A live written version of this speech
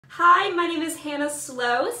Hi, my name is Hannah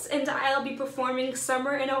Sloas, and I'll be performing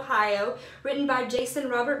Summer in Ohio, written by Jason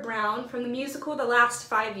Robert Brown from the musical The Last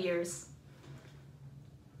 5 Years.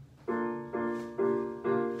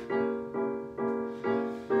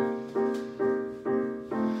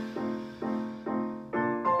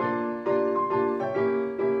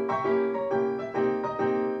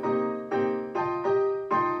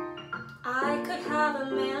 I could have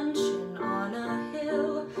a mansion on a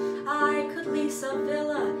hill, I could lease a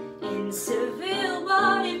villa in Seville,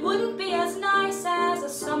 but it wouldn't be as nice as a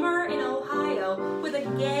summer in Ohio with a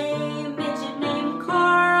gay midget named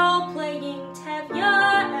Carl playing Tevye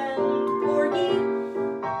and Porgy.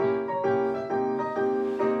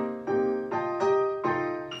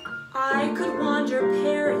 I could wander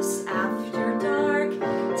Paris after dark,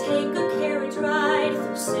 take a carriage ride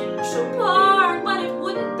through Central Park, but it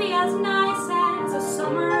wouldn't be as nice as a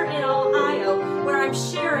summer in Ohio where I'm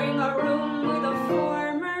sharing a room with a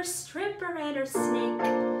former stripper and her snake,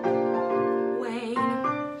 Wayne.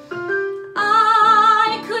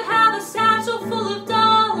 I could have a satchel full of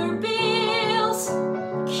dollar bills,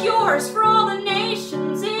 cures for all the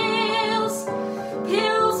nation's ills,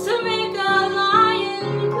 pills to make a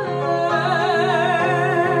lion purr.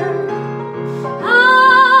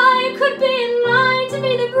 I could be in line to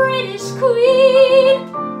be the British Queen,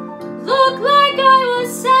 look like I was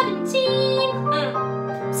 17.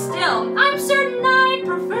 Still, I'm certain I'd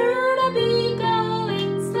prefer to be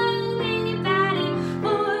going slowly, batty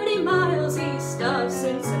 40 miles east of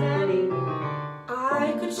Cincinnati.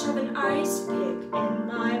 I could shove an ice pick in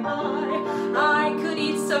my eye, I could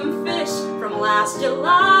eat some fish from last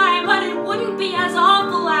July, but it wouldn't be as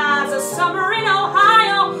awful as a summer in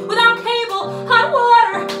Ohio without cable, hot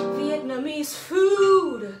water, Vietnamese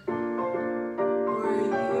food, or you.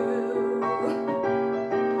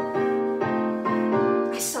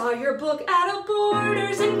 I saw your book at a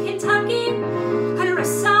Borders in Kentucky, under a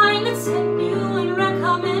sign that said new and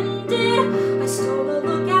recommended. I stole a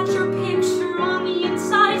look at your picture on the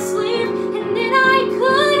inside sleeve, and then I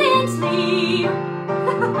couldn't leave.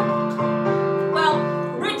 Well,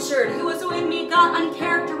 Richard, who was with me, got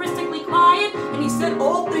uncharacteristically quiet, and he said,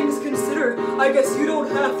 "All things considered, I guess you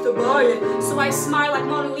don't have to buy it." So I smiled like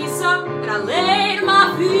Mona Lisa, and I laid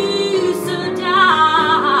my visa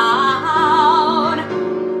down.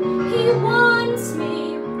 He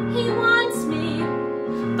wants me,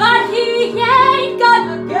 but he ain't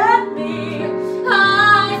gonna get me.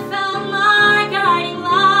 I found my guiding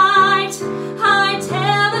light, I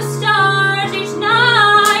tell the stars each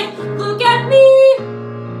night, look at me,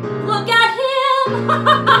 look at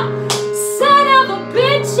him.